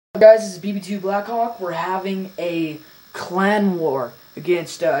Guys, this is BB2E Blackhawk. We're having a clan war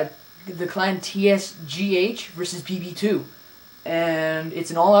against the clan TSGH versus BB2. And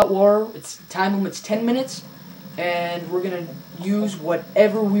it's an all-out war. Its time limit's 10 minutes. And we're going to use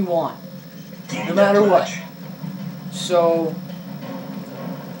whatever we want. No matter what. So,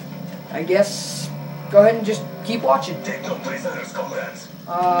 I guess, go ahead and just keep watching. Take no prisoners, comrades.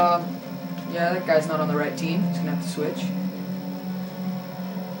 Yeah, that guy's not on the right team. He's going to have to switch.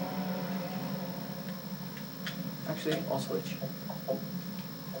 Actually, I'll switch.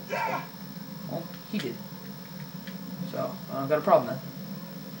 Well, he did. So, I've got a problem then.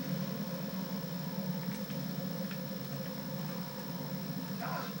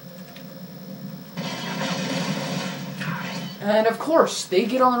 And of course, they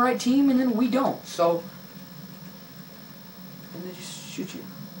get on the right team and then we don't. So, and they just shoot you.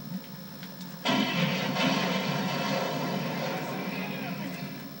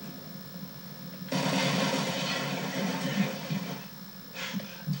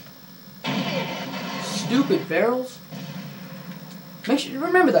 Stupid barrels. Make sure you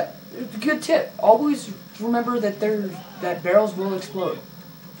remember that. It's a good tip. Always remember that that barrels will explode.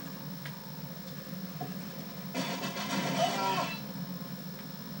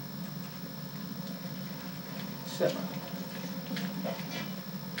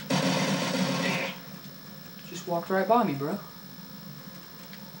 Just walked right by me, bro.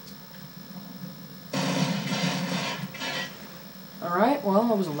 Alright, well,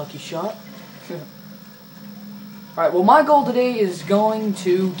 that was a lucky shot. Alright, well, my goal today is going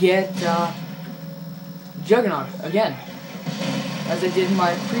to get Juggernaut again, as I did in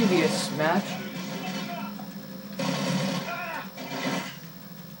my previous match.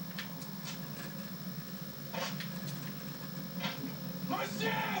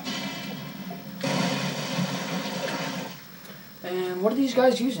 And what are these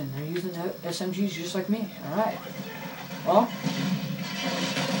guys using? They're using SMGs just like me. Alright. Well.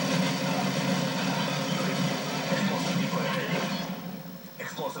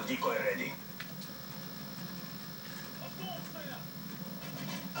 Explosive decoy ready.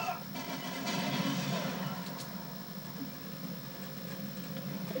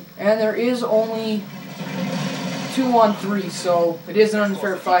 And there is only 2-on-3, so it is an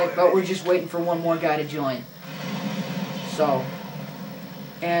unfair fight, but we're just waiting for one more guy to join. So,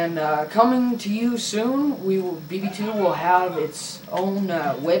 and coming to you soon, BB2 will have its own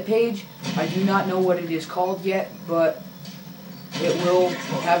webpage. I do not know what it is called yet, but it will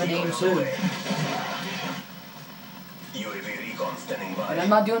have a name soon. UAV recon standing by. And I'm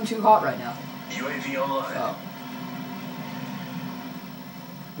not doing too hot right now. UAV online.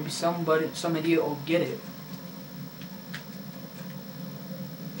 So, maybe some idiot will get it.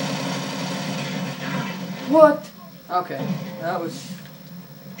 What? Okay, that was.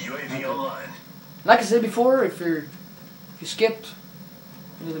 UAV online. Like I said before, if you skipped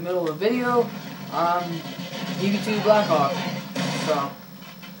into the middle of the video, BB2E Blackhawk. So,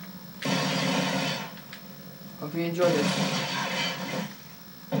 hope you enjoy this.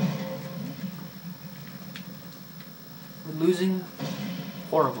 We're losing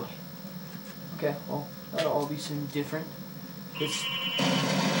horribly. Okay, well, that'll all be some different.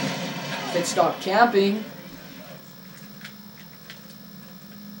 Let's stop camping.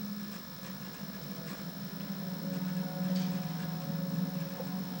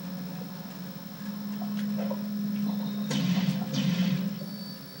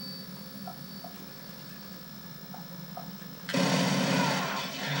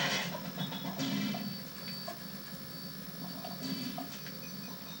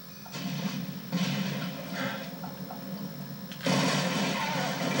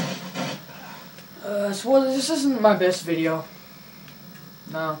 Well, this isn't my best video.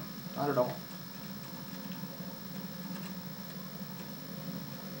 No, not at all.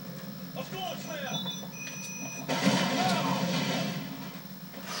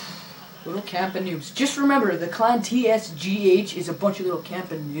 Little camping noobs. Just remember, the clan TSGH is a bunch of little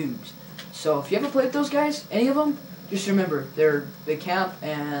camping noobs. So if you ever played those guys, any of them, just remember, they camp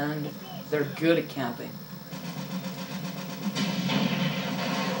and they're good at camping.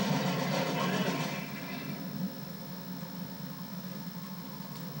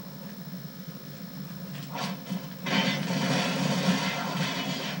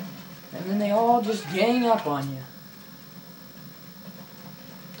 And then they all just gang up on you.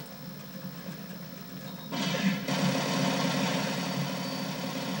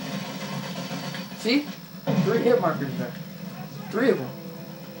 See? 3 hit markers there. 3 of them.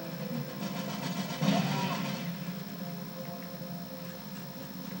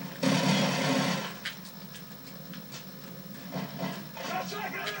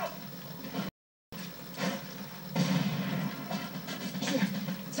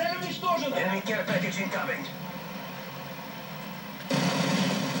 Enemy care package incoming.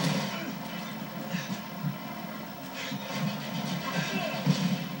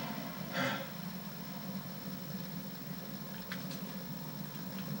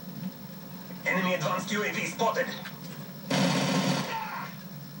 Enemy advanced UAV spotted.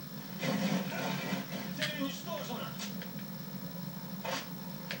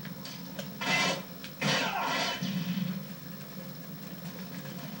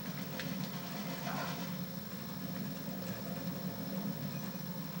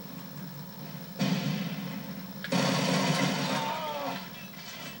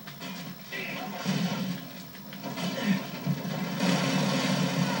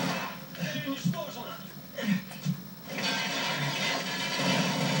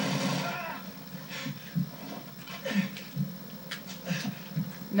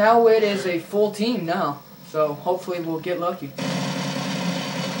 Now it is a full team now, so hopefully we'll get lucky.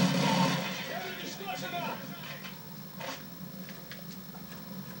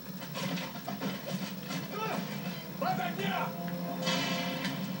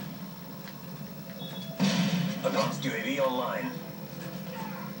 Advanced UAV online.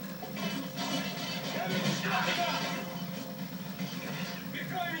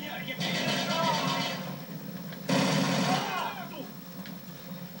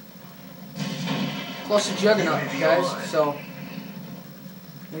 Plus a juggernaut, guys, so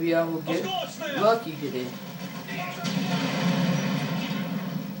maybe I will get lucky today.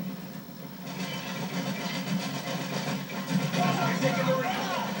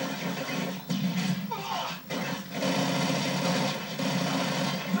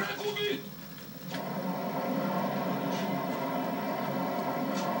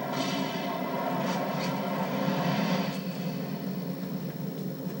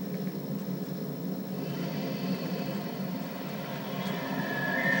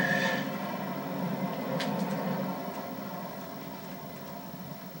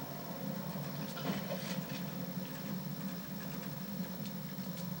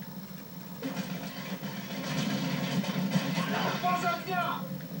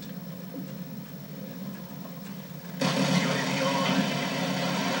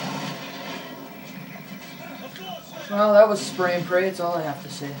 Well, that was spray and pray, that's all I have to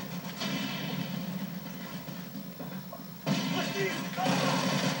say.